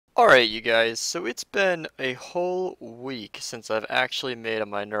Alright you guys, so it's been a whole week since I've actually made a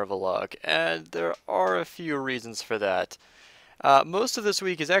Minerva log, and there are a few reasons for that. Most of this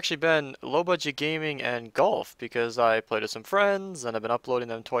week has actually been low budget gaming and golf because I played with some friends and I've been uploading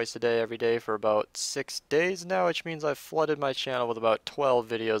them twice a day every day for about 6 days now, which means I've flooded my channel with about 12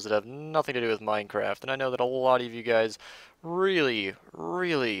 videos that have nothing to do with Minecraft. And I know that a lot of you guys really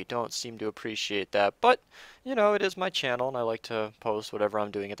don't seem to appreciate that, but you know, it is my channel and I like to post whatever I'm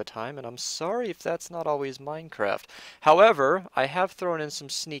doing at the time, and I'm sorry if that's not always Minecraft. However, I have thrown in some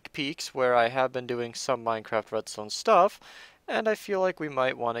sneak peeks where I have been doing some Minecraft Redstone stuff, and I feel like we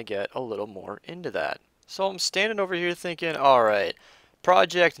might want to get a little more into that. So I'm standing over here thinking, alright,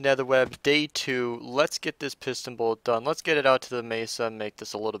 Project Netherweb Day 2, let's get this piston bolt done, let's get it out to the mesa and make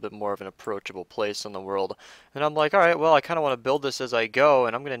this a little bit more of an approachable place in the world. And I'm like, alright, well I kind of want to build this as I go,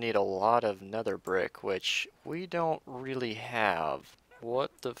 and I'm going to need a lot of nether brick, which we don't really have. What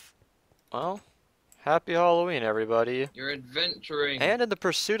the well, Happy Halloween, everybody. You're adventuring. And in the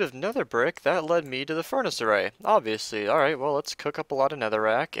pursuit of nether brick, that led me to the furnace array. Obviously, alright, well, let's cook up a lot of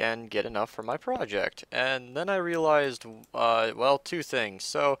netherrack and get enough for my project. And then I realized, well, two things.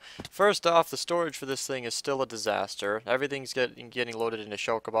 So, first off, the storage for this thing is still a disaster. Everything's getting loaded into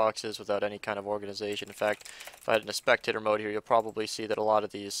shulker boxes without any kind of organization. In fact, if I had it in a spectator mode here, you'll probably see that a lot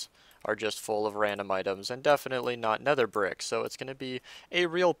of these are just full of random items and definitely not nether brick, so it's going to be a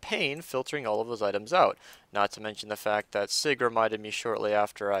real pain filtering all of those items out. Not to mention the fact that Sig reminded me shortly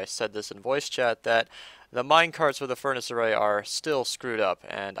after I said this in voice chat that the minecarts for the furnace array are still screwed up,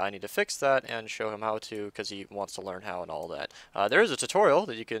 and I need to fix that and show him how to, because he wants to learn how and all that. There is a tutorial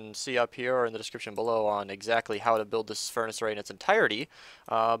that you can see up here or in the description below on exactly how to build this furnace array in its entirety,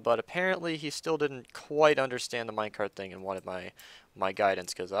 but apparently he still didn't quite understand the minecart thing and wanted my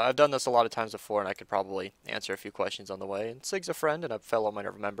guidance, because I've done this a lot of times before and I could probably answer a few questions on the way, and Sig's a friend and a fellow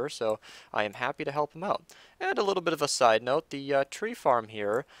Minerva member, so I am happy to help him out. And a little bit of a side note, the tree farm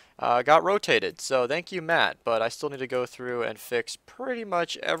here got rotated, so thank you Matt, but I still need to go through and fix pretty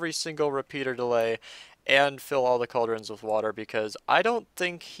much every single repeater delay and fill all the cauldrons with water, because I don't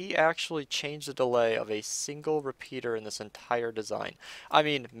think he actually changed the delay of a single repeater in this entire design. I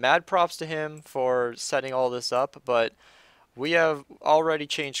mean, mad props to him for setting all this up, but we have already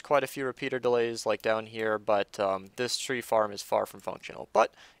changed quite a few repeater delays like down here, but this tree farm is far from functional.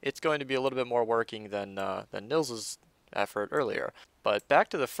 But it's going to be a little bit more working than Nils's effort earlier. But back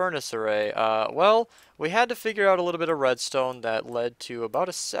to the furnace array, well, we had to figure out a little bit of redstone that led to about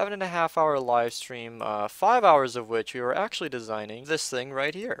a 7.5 hour live stream, 5 hours of which we were actually designing this thing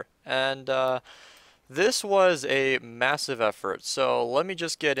right here. And this was a massive effort, so let me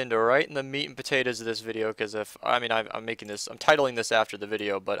just get into right in the meat and potatoes of this video, because I'm titling this after the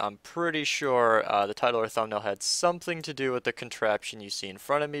video, but I'm pretty sure the title or thumbnail had something to do with the contraption you see in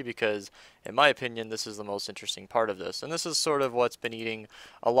front of me, because in my opinion this is the most interesting part of this, and this is sort of what's been eating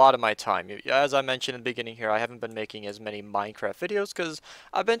a lot of my time. As I mentioned in the beginning here, I haven't been making as many Minecraft videos because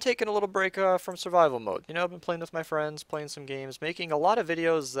I've been taking a little break from survival mode. You know, I've been playing with my friends, playing some games, making a lot of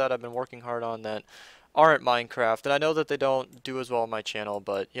videos that I've been working hard on that aren't Minecraft, and I know that they don't do as well on my channel,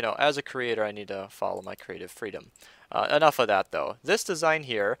 but you know, as a creator I need to follow my creative freedom. Enough of that though. This design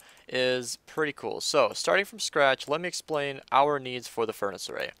here is pretty cool. So starting from scratch, let me explain our needs for the furnace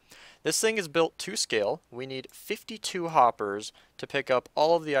array. This thing is built to scale. We need 52 hoppers to pick up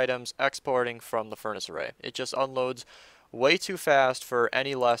all of the items exporting from the furnace array. It just unloads way too fast for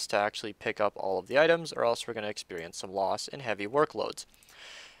any less to actually pick up all of the items, or else we're going to experience some loss and heavy workloads.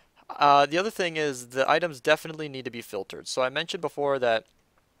 The other thing is the items definitely need to be filtered. So I mentioned before that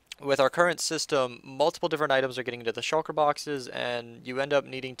with our current system, multiple different items are getting into the shulker boxes, and you end up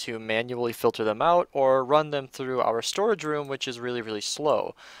needing to manually filter them out or run them through our storage room, which is really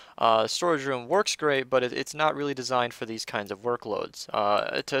slow. Storage room works great, but it's not really designed for these kinds of workloads.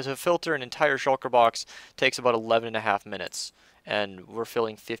 To filter an entire shulker box takes about 11.5 minutes, and we're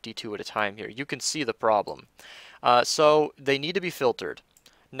filling 52 at a time here. You can see the problem. So they need to be filtered.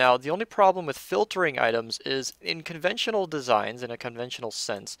 Now, the only problem with filtering items is in conventional designs, in a conventional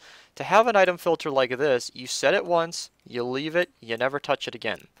sense, to have an item filter like this, you set it once, you leave it, you never touch it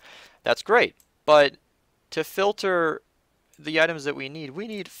again. That's great, but to filter the items that we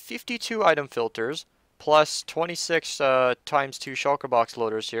need 52 item filters, plus 26 times 2 shulker box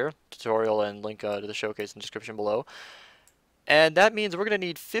loaders here, tutorial and link to the showcase in the description below. And that means we're going to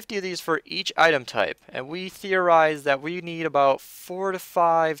need 50 of these for each item type. And we theorize that we need about 4 to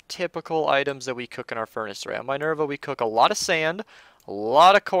 5 typical items that we cook in our furnace array. On Minerva, we cook a lot of sand, a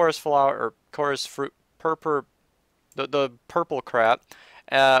lot of chorus flower, or chorus fruit, the purple crap,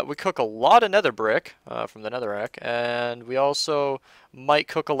 We cook a lot of nether brick from the netherrack, and we also might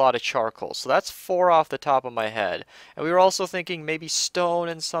cook a lot of charcoal. So that's 4 off the top of my head. And we were also thinking maybe stone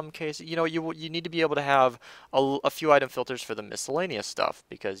in some cases. You know, you need to be able to have a few item filters for the miscellaneous stuff,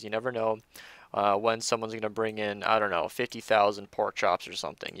 because you never know when someone's going to bring in, I don't know, 50,000 pork chops or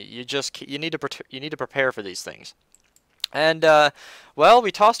something. You need to prepare for these things. And well,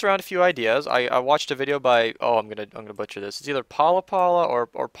 we tossed around a few ideas. I watched a video by, oh, I'm gonna butcher this. It's either Pala Pala or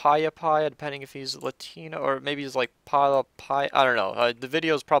Paya Paya, depending if he's Latino or maybe he's like Pala Paya. I don't know. The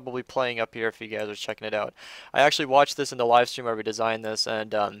video's probably playing up here if you guys are checking it out. I actually watched this in the live stream where we designed this,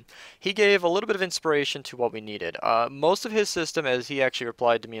 and he gave a little bit of inspiration to what we needed. Most of his system, as he actually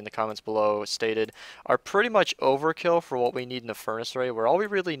replied to me in the comments below, stated, are pretty much overkill for what we need in the furnace array, where all we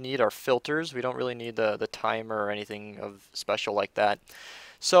really need are filters. We don't really need the timer or anything of special like that.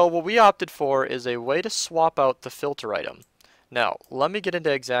 So what we opted for is a way to swap out the filter item. Now, let me get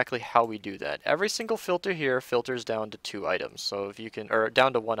into exactly how we do that. Every single filter here filters down to 2 items. So if you can, or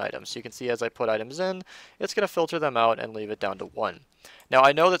down to 1 item. So you can see as I put items in, it's going to filter them out and leave it down to 1. Now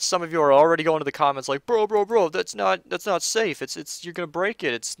I know that some of you are already going to the comments like, bro, that's not safe. You're gonna break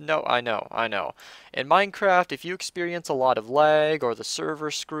it. No, I know. In Minecraft, if you experience a lot of lag, or the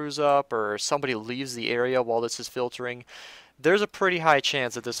server screws up, or somebody leaves the area while this is filtering, there's a pretty high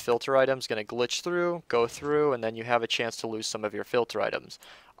chance that this filter item is going to glitch through, go through, and then you have a chance to lose some of your filter items.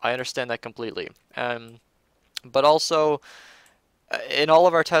 I understand that completely. But also, in all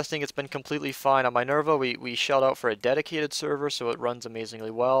of our testing, it's been completely fine. On Minerva, we shelled out for a dedicated server, so it runs amazingly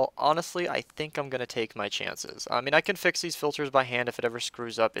well. Honestly, I think I'm going to take my chances. I mean, I can fix these filters by hand if it ever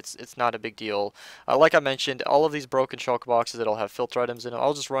screws up. It's not a big deal. Like I mentioned, all of these broken shulker boxes that'll have filter items in it,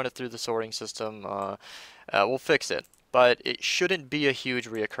 I'll just run it through the sorting system. We'll fix it. But it shouldn't be a huge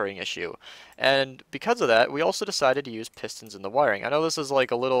reoccurring issue. And because of that, we also decided to use pistons in the wiring. I know this is like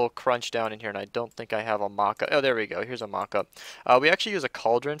a little crunch down in here, and I don't think I have a mock-up. Oh, there we go. Here's a mock-up. We actually use a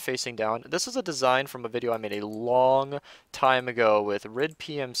cauldron facing down. This is a design from a video I made a long time ago with Rid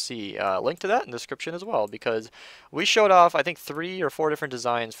PMC. Link to that in the description as well, because we showed off, I think, 3 or 4 different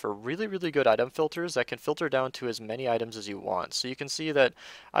designs for really, really good item filters that can filter down to as many items as you want. So you can see that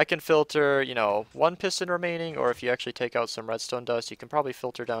I can filter, you know, 1 piston remaining, or if you actually take out some redstone dust, you can probably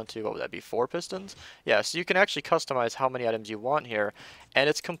filter down to, what would that be, 4 pistons? Yeah, so you can actually customize how many items you want here, and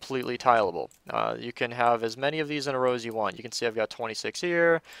it's completely tileable. You can have as many of these in a row as you want. You can see I've got 26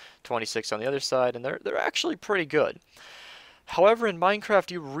 here, 26 on the other side, and they're actually pretty good. However, in Minecraft,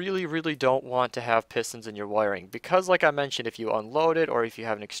 you really, really don't want to have pistons in your wiring, because like I mentioned, if you unload it, or if you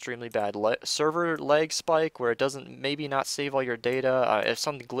have an extremely bad server lag spike where it doesn't maybe not save all your data, if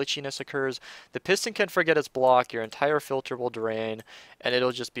some glitchiness occurs, the piston can forget its block, your entire filter will drain, and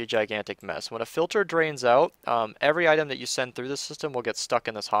it'll just be a gigantic mess. When a filter drains out, every item that you send through the system will get stuck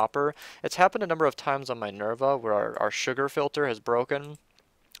in this hopper. It's happened a number of times on Minerva where our sugar filter has broken.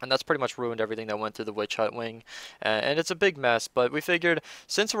 And that's pretty much ruined everything that went through the witch hut wing. And it's a big mess, but we figured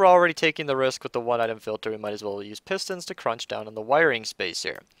since we're already taking the risk with the 1 item filter, we might as well use pistons to crunch down on the wiring space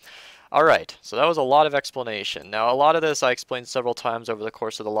here. Alright, so that was a lot of explanation. Now, a lot of this I explained several times over the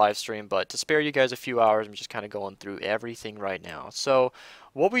course of the live stream, but to spare you guys a few hours, I'm just kind of going through everything right now. So,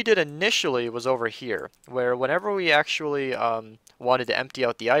 what we did initially was over here, where whenever we actually wanted to empty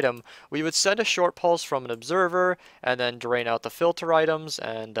out the item, we would send a short pulse from an observer, and then drain out the filter items,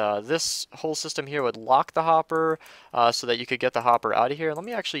 and this whole system here would lock the hopper, so that you could get the hopper out of here. Let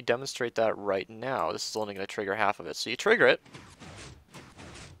me actually demonstrate that right now. This is only going to trigger half of it. So you trigger it,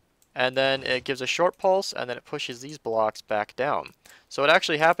 and then it gives a short pulse, and then it pushes these blocks back down. So what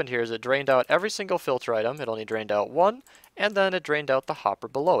actually happened here is it drained out every single filter item. It only drained out 1, and then it drained out the hopper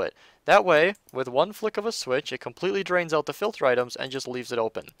below it. That way, with 1 flick of a switch, it completely drains out the filter items and just leaves it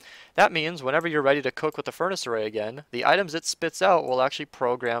open. That means whenever you're ready to cook with the furnace array again, the items it spits out will actually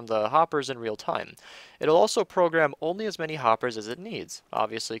program the hoppers in real time. It'll also program only as many hoppers as it needs,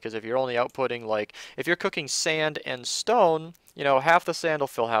 obviously, because if you're only outputting, like, if you're cooking sand and stone, you know, half the sand will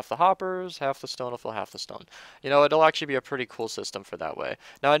fill half the hoppers, half the stone will fill half the stone. You know, it'll actually be a pretty cool system for that way.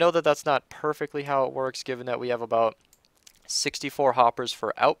 Now, I know that that's not perfectly how it works, given that we have about 64 hoppers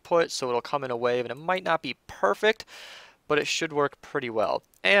for output, so it'll come in a wave, and it might not be perfect, but it should work pretty well.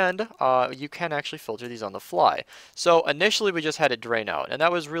 And you can actually filter these on the fly. So initially we just had it drain out, and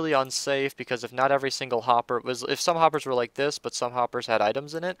that was really unsafe, because if not every single hopper was, if some hoppers were like this, but some hoppers had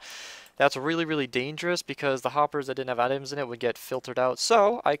items in it, that's really, really dangerous, because the hoppers that didn't have items in it would get filtered out.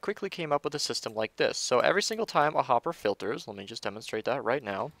 So I quickly came up with a system like this. So every single time a hopper filters, let me just demonstrate that right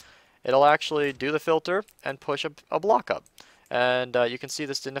now, it'll actually do the filter and push a block up. And you can see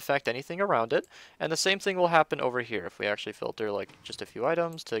this didn't affect anything around it. And the same thing will happen over here. If we actually filter like just a few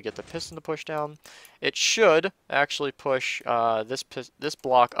items to get the piston to push down, it should actually push this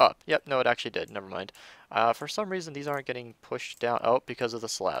block up. Yep, no, it actually did. Never mind. For some reason, these aren't getting pushed down. Oh, because of the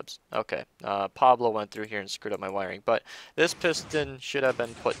slabs. Okay. Pablo went through here and screwed up my wiring. But this piston should have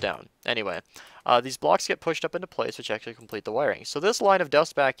been put down. Anyway, these blocks get pushed up into place, which actually complete the wiring. So this line of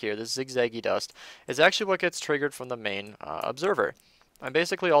dust back here, this zigzaggy dust, is actually what gets triggered from the main observer. And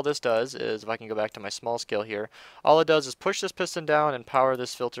basically all this does is, if I can go back to my small scale here, all it does is push this piston down and power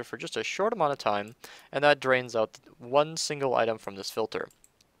this filter for just a short amount of time, and that drains out one single item from this filter.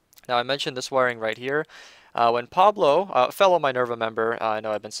 Now I mentioned this wiring right here. When Pablo, a fellow Minerva member, I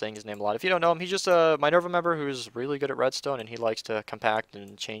know I've been saying his name a lot. If you don't know him, he's just a Minerva member who's really good at redstone, and he likes to compact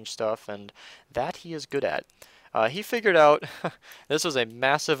and change stuff, and that he is good at. He figured out, this was a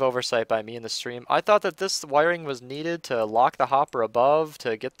massive oversight by me in the stream. I thought that this wiring was needed to lock the hopper above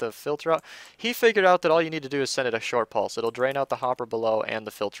to get the filter out. He figured out that all you need to do is send it a short pulse. It'll drain out the hopper below and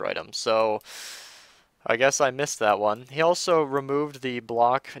the filter item. So I guess I missed that one. He also removed the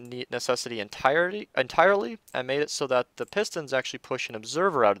block necessity entirely and made it so that the pistons actually push an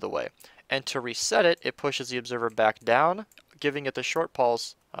observer out of the way. And to reset it, it pushes the observer back down, giving it the short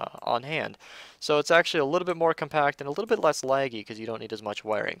pulse on hand. So it's actually a little bit more compact and a little bit less laggy because you don't need as much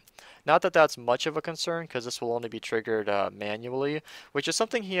wiring. Not that that's much of a concern because this will only be triggered manually, which is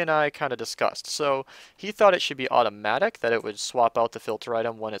something he and I kind of discussed. So he thought it should be automatic, that it would swap out the filter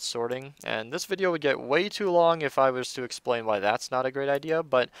item when it's sorting. And this video would get way too long if I was to explain why that's not a great idea,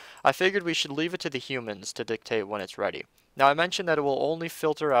 but I figured we should leave it to the humans to dictate when it's ready. Now I mentioned that it will only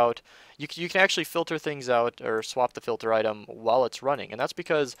filter out, you can actually filter things out or swap the filter item while it's running, and that's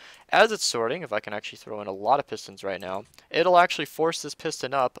because as it's sorting, if I can actually throw in a lot of pistons right now, it'll actually force this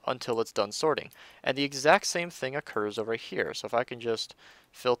piston up until it's done sorting. And the exact same thing occurs over here. So if I can just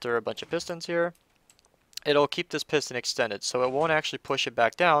filter a bunch of pistons here, it'll keep this piston extended, so it won't actually push it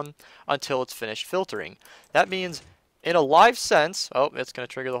back down until it's finished filtering. That means in a live sense, oh, it's going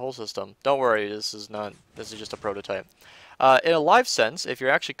to trigger the whole system. Don't worry, this is just a prototype. In a live sense, if you're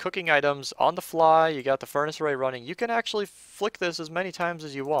actually cooking items on the fly, you got the furnace array running, you can actually flick this as many times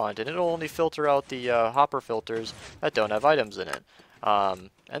as you want, and it'll only filter out the hopper filters that don't have items in it. And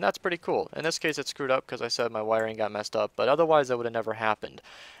that's pretty cool. In this case, it screwed up because I said my wiring got messed up, but otherwise that would have never happened.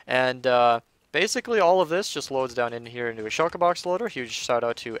 And basically all of this just loads down in here into a Shulker box loader. Huge shout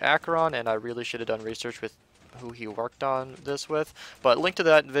out to Acheron, and I really should have done research with who he worked on this with, but link to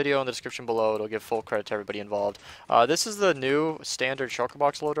that video in the description below. It'll give full credit to everybody involved. This is the new standard Shulker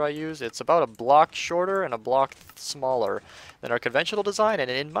box loader I use. It's about a block shorter and a block smaller than our conventional design,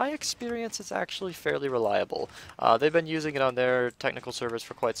 and in my experience it's actually fairly reliable. They've been using it on their technical servers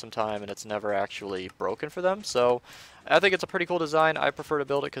for quite some time, and it's never actually broken for them, so I think it's a pretty cool design. I prefer to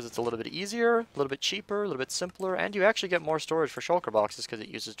build it because it's a little bit easier, a little bit cheaper, a little bit simpler, and you actually get more storage for Shulker boxes because it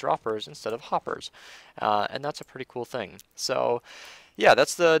uses droppers instead of hoppers. And that's a pretty cool thing. So yeah,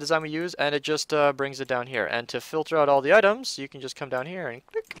 that's the design we use, and it just brings it down here. And to filter out all the items, you can just come down here and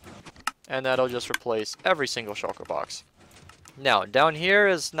click, and that'll just replace every single Shulker box. Now, down here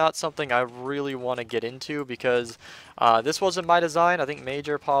is not something I really want to get into because this wasn't my design. I think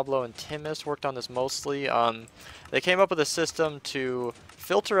Major, Pablo, and Timus worked on this mostly. They came up with a system to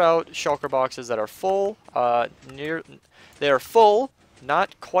filter out Shulker boxes that are full, they are full,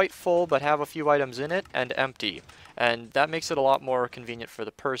 not quite full, but have a few items in it, and empty. And that makes it a lot more convenient for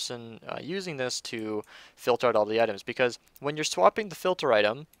the person using this to filter out all the items, because when you're swapping the filter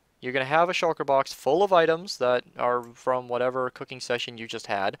item, you're going to have a Shulker box full of items that are from whatever cooking session you just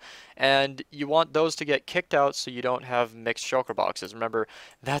had, and you want those to get kicked out so you don't have mixed Shulker boxes. Remember,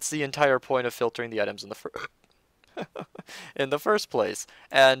 that's the entire point of filtering the items in the first place,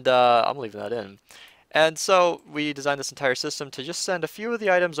 and I'm leaving that in. And so we designed this entire system to just send a few of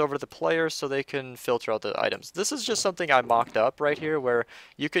the items over to the players so they can filter out the items. This is just something I mocked up right here, where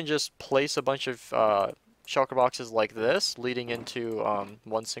you can just place a bunch of Shulker boxes like this leading into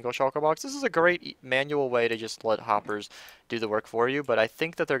one single Shulker box. This is a great manual way to just let hoppers do the work for you, but I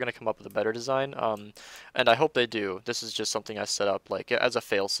think that they're going to come up with a better design, and I hope they do. This is just something I set up like as a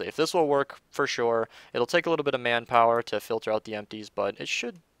fail-safe. This will work for sure. It'll take a little bit of manpower to filter out the empties, but it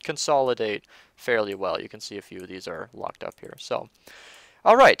should consolidate fairly well. You can see a few of these are locked up here. So,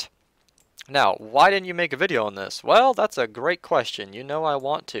 all right. Now, why didn't you make a video on this? Well, that's a great question. You know I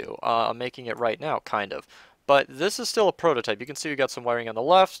want to. I'm making it right now, kind of. But this is still a prototype. You can see we got some wiring on the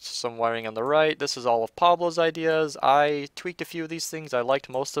left, some wiring on the right. This is all of Pablo's ideas. I tweaked a few of these things. I liked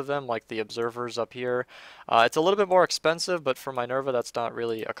most of them, like the observers up here. It's a little bit more expensive, but for Minerva, that's not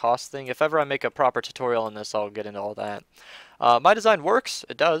really a cost thing. If ever I make a proper tutorial on this, I'll get into all that. My design works.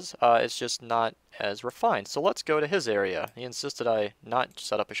 It does. It's just not as refined. So let's go to his area. He insisted I not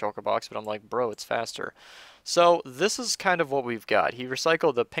set up a shulker box, but I'm like, bro, it's faster. So this is kind of what we've got. He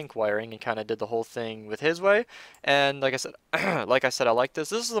recycled the pink wiring and kind of did the whole thing with his way. And like I said, I like this.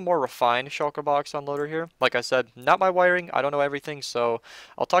 This is a more refined shulker box unloader here. Like I said, not my wiring. I don't know everything, so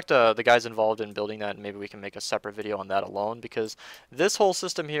I'll talk to the guys involved in building that, and maybe we can make a separate video on that alone, because this whole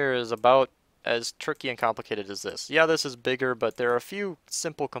system here is about as tricky and complicated as this. Yeah, this is bigger, but there are a few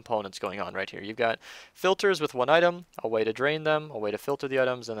simple components going on right here. You've got filters with one item, a way to drain them, a way to filter the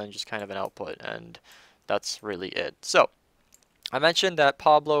items, and then just kind of an output, and that's really it. So I mentioned that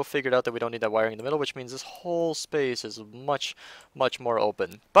Pablo figured out that we don't need that wiring in the middle, which means this whole space is much more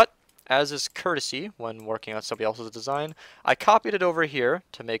open. But as is courtesy when working on somebody else's design, I copied it over here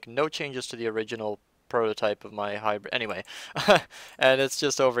to make no changes to the original prototype of my hybrid anyway. And it's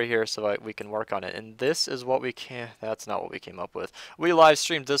just over here so we can work on it. And this is what we can, that's not what we came up with. We live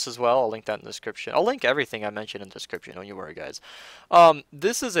streamed this as well. I'll link that in the description. I'll link everything I mentioned in the description, don't you worry, guys.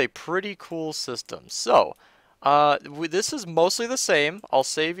 This is a pretty cool system. So this is mostly the same. I'll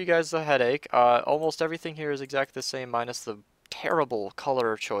save you guys the headache. Almost everything here is exactly the same, minus the terrible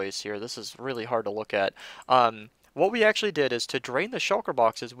color choice here. This is really hard to look at. What we actually did is to drain the shulker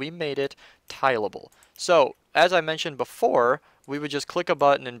boxes, we made it tileable. So, as I mentioned before, we would just click a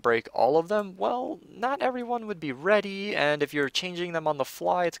button and break all of them. Well, not everyone would be ready, and if you're changing them on the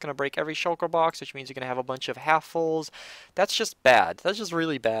fly, it's going to break every shulker box, which means you're going to have a bunch of half-fulls. That's just bad. That's just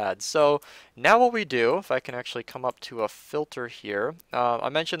really bad. So, now what we do, if I can actually come up to a filter here, I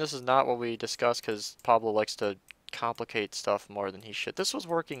mentioned this is not what we discussed because Pablo likes to complicate stuff more than he should. This was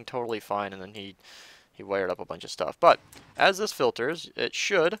working totally fine, and then he wired up a bunch of stuff. But as this filters, it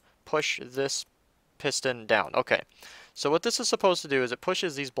should push this piston down. Okay, so what this is supposed to do is it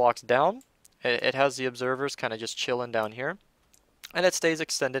pushes these blocks down. It has the observers kind of just chilling down here, and it stays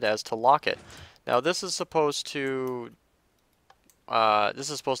extended as to lock it. Now this is supposed to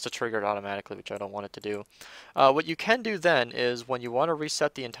trigger it automatically, which I don't want it to do. What you can do then is when you want to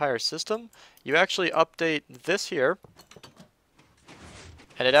reset the entire system, you actually update this here,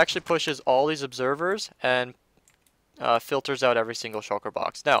 and it actually pushes all these observers and filters out every single shulker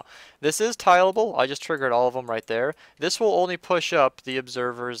box. Now, this is tileable. I just triggered all of them right there. This will only push up the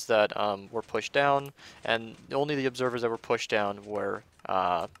observers that were pushed down, and only the observers that were pushed down were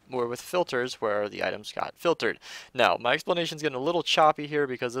with filters where the items got filtered. Now, my explanation is getting a little choppy here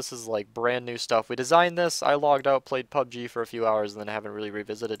because this is like brand new stuff. We designed this, I logged out, played PUBG for a few hours, and then I haven't really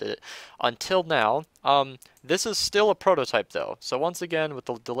revisited it until now. This is still a prototype though, so once again with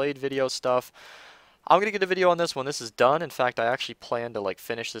the delayed video stuff, I'm going to get a video on this when this is done. In fact, I actually plan to like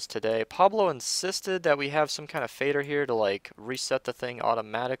finish this today. Pablo insisted that we have some kind of fader here to like reset the thing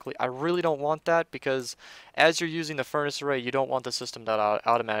automatically. I really don't want that because as you're using the furnace array, you don't want the system to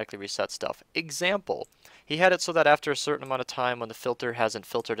automatically reset stuff. Example, he had it so that after a certain amount of time when the filter hasn't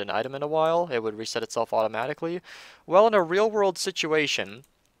filtered an item in a while, it would reset itself automatically. Well, in a real world situation,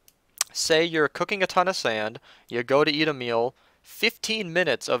 say you're cooking a ton of sand, you go to eat a meal, 15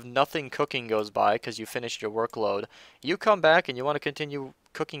 minutes of nothing cooking goes by because you finished your workload. You come back and you want to continue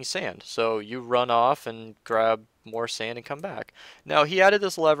cooking sand. So you run off and grab more sand and come back. Now he added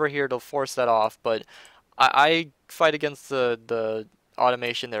this lever here to force that off, but I fight against the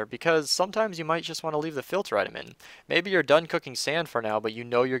automation there because sometimes you might just want to leave the filter item in. Maybe you're done cooking sand for now, but you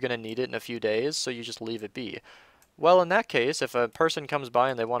know you're going to need it in a few days, so you just leave it be. Well, in that case, if a person comes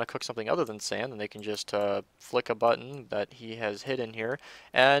by and they want to cook something other than sand, then they can just flick a button that he has hidden here,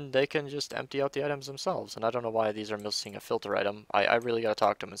 and they can just empty out the items themselves. And I don't know why these are missing a filter item. I really got to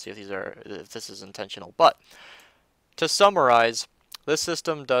talk to them and see if this is intentional. But to summarize, this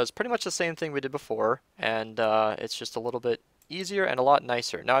system does pretty much the same thing we did before, and it's just a little bit easier and a lot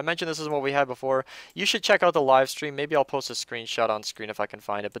nicer. Now I mentioned this is what we had before. You should check out the live stream. Maybe I'll post a screenshot on screen if I can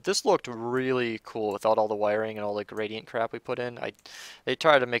find it. But this looked really cool without all the wiring and all the gradient crap we put in. They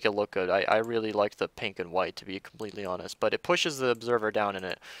tried to make it look good. I really liked the pink and white, to be completely honest. But it pushes the observer down and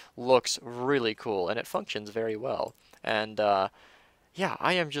it looks really cool and it functions very well. And yeah,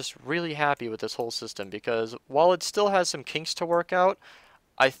 I am just really happy with this whole system because while it still has some kinks to work out,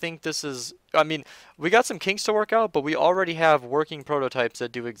 I think this is, I mean, we got some kinks to work out, but we already have working prototypes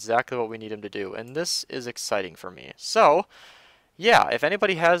that do exactly what we need them to do, and this is exciting for me. So, yeah, if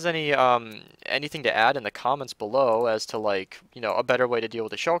anybody has any anything to add in the comments below as to like, a better way to deal with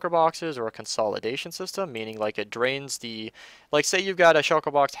the shulker boxes or a consolidation system, meaning like it drains the, like say you've got a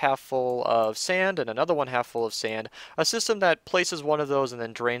shulker box half full of sand and another one half full of sand, a system that places one of those and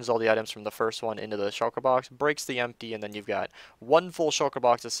then drains all the items from the first one into the shulker box, breaks the empty, and then you've got one full shulker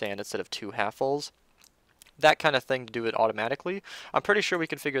box of sand instead of two half fulls. That kind of thing to do it automatically. I'm pretty sure we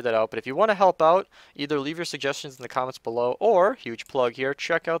can figure that out, but if you want to help out, either leave your suggestions in the comments below, or, huge plug here,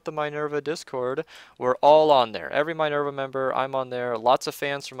 check out the Minerva Discord. We're all on there. Every Minerva member, I'm on there. Lots of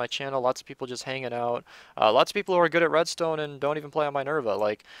fans from my channel, lots of people just hanging out. Lots of people who are good at Redstone and don't even play on Minerva.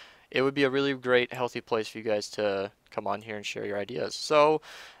 Like, it would be a really great, healthy place for you guys to come on here and share your ideas. So,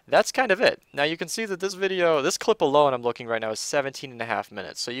 that's kind of it. Now you can see that this video, this clip alone I'm looking right now is 17.5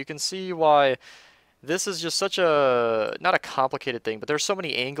 minutes. So you can see why this is just such a, not a complicated thing, but there's so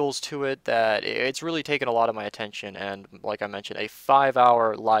many angles to it that it's really taken a lot of my attention. And like I mentioned, a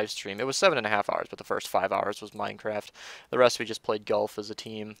 5-hour live stream. It was 7.5 hours, but the first 5 hours was Minecraft. The rest we just played golf as a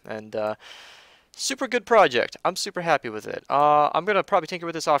team. And super good project. I'm super happy with it. I'm going to probably tinker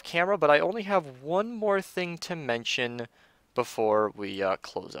with this off camera, but I only have one more thing to mention before we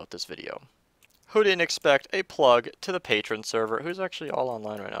close out this video. Who didn't expect a plug to the patron server? Who's actually all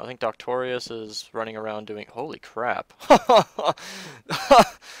online right now? I think Doctorius is running around doing... Holy crap.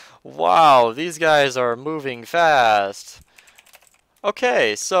 Wow, these guys are moving fast.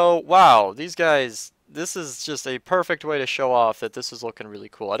 Okay, so, wow, these guys... This is just a perfect way to show off that this is looking really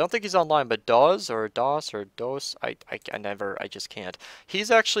cool. I don't think he's online, but Dos, I just can't. He's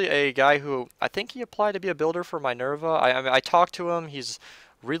actually a guy who, I think he applied to be a builder for Minerva. I mean, I talked to him, he's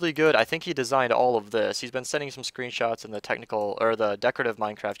really good. I think he designed all of this. He's been sending some screenshots in the technical, or the decorative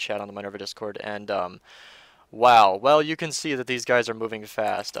Minecraft chat on the Minerva Discord, and, wow. Well, you can see that these guys are moving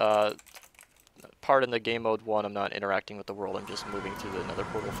fast. Pardon the game mode 1, I'm not interacting with the world, I'm just moving through another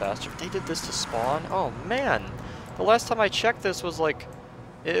portal faster. They did this to spawn? Oh man! The last time I checked this was like,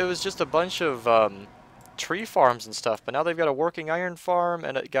 it was just a bunch of tree farms and stuff, but now they've got a working iron farm,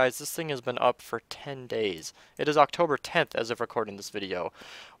 and guys, this thing has been up for 10 days. It is October 10th as of recording this video.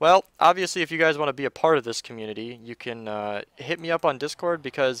 Well, obviously if you guys want to be a part of this community, you can hit me up on Discord,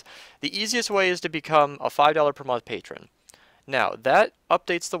 because the easiest way is to become a $5 per month patron. Now, that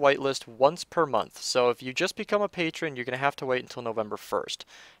updates the whitelist once per month, so if you just become a patron, you're going to have to wait until November 1st.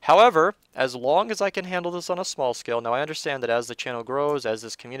 However, as long as I can handle this on a small scale, now I understand that as the channel grows, as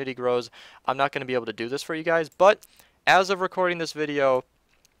this community grows, I'm not going to be able to do this for you guys, but as of recording this video,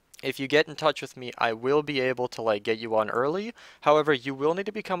 if you get in touch with me, I will be able to like get you on early. However, you will need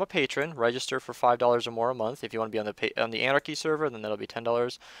to become a patron, register for $5 or more a month. If you want to be on the Anarchy server, then that'll be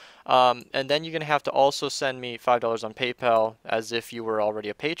 $10. And then you're going to have to also send me $5 on PayPal as if you were already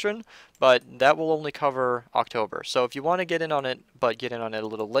a patron, but that will only cover October. So if you want to get in on it, but get in on it a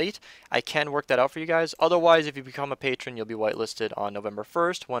little late, I can work that out for you guys. Otherwise, if you become a patron, you'll be whitelisted on November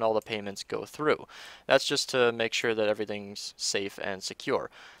 1st when all the payments go through. That's just to make sure that everything's safe and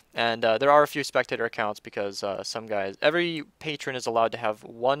secure. And there are a few spectator accounts because some guys, every patron is allowed to have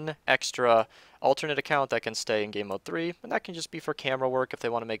one extra alternate account that can stay in game mode 3, and that can just be for camera work if they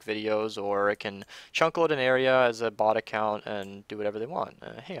want to make videos, or it can chunk load an area as a bot account and do whatever they want.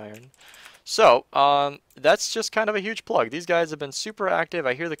 Hey Iron. So, that's just kind of a huge plug. These guys have been super active.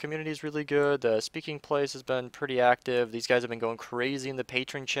 I hear the community is really good. The speaking place has been pretty active. These guys have been going crazy in the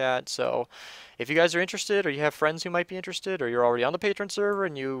patron chat. So, if you guys are interested, or you have friends who might be interested, or you're already on the patron server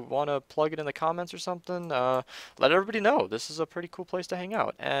and you want to plug it in the comments or something, let everybody know. This is a pretty cool place to hang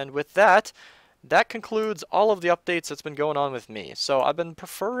out. And with that, that concludes all of the updates that's been going on with me. So I've been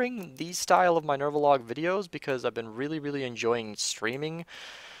preferring these style of Minerva log videos because I've been really enjoying streaming.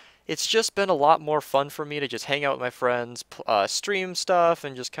 It's just been a lot more fun for me to just hang out with my friends, stream stuff,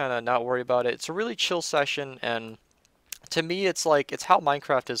 and just kind of not worry about it. It's a really chill session, and to me, it's like, it's how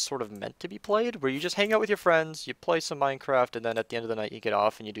Minecraft is sort of meant to be played, where you just hang out with your friends, you play some Minecraft, and then at the end of the night you get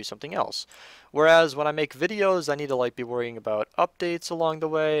off and you do something else. Whereas when I make videos, I need to like be worrying about updates along the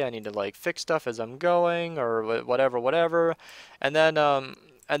way, I need to like fix stuff as I'm going, or whatever, and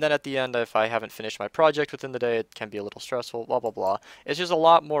then at the end, if I haven't finished my project within the day, it can be a little stressful, blah, blah, blah. It's just a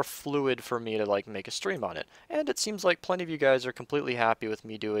lot more fluid for me to like make a stream on it. And it seems like plenty of you guys are completely happy with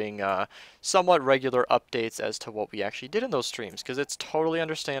me doing somewhat regular updates as to what we actually did in those streams. Because it's totally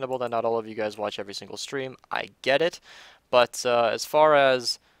understandable that not all of you guys watch every single stream. I get it. But as far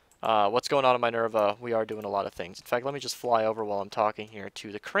as what's going on in Minerva, we are doing a lot of things. In fact, let me just fly over while I'm talking here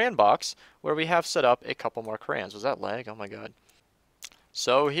to the crayon box, where we have set up a couple more crayons. Was that lag? Oh my god.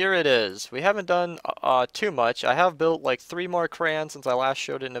 So here it is. We haven't done too much. I have built like 3 more crayons since I last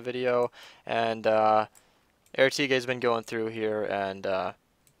showed it in a video, and Ertiga's been going through here and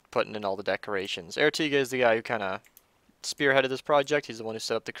putting in all the decorations. Ertiga is the guy who kind of spearheaded this project. He's the one who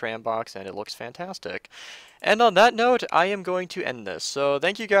set up the crayon box, and it looks fantastic. And on that note, I am going to end this. So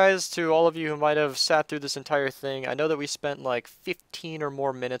thank you guys to all of you who might have sat through this entire thing. I know that we spent like 15 or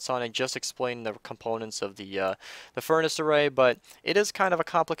more minutes on it just explaining the components of the furnace array, but it is kind of a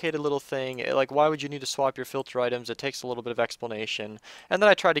complicated little thing. Like, why would you need to swap your filter items? It takes a little bit of explanation. And then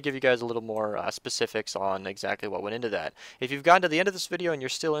I tried to give you guys a little more specifics on exactly what went into that. If you've gotten to the end of this video and you're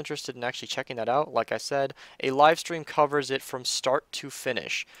still interested in actually checking that out, like I said, a live stream covers it from start to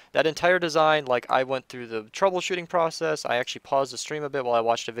finish. That entire design, like, I went through the troubleshooting process. I actually paused the stream a bit while I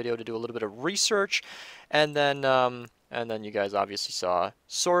watched a video to do a little bit of research, and then you guys obviously saw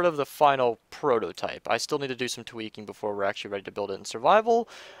sort of the final prototype. I still need to do some tweaking before we're actually ready to build it in survival,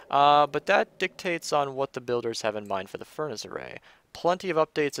 but that dictates on what the builders have in mind for the furnace array. Plenty of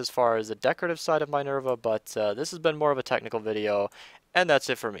updates as far as the decorative side of Minerva, but this has been more of a technical video, and that's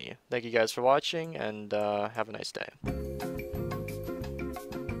it for me. Thank you guys for watching, and have a nice day.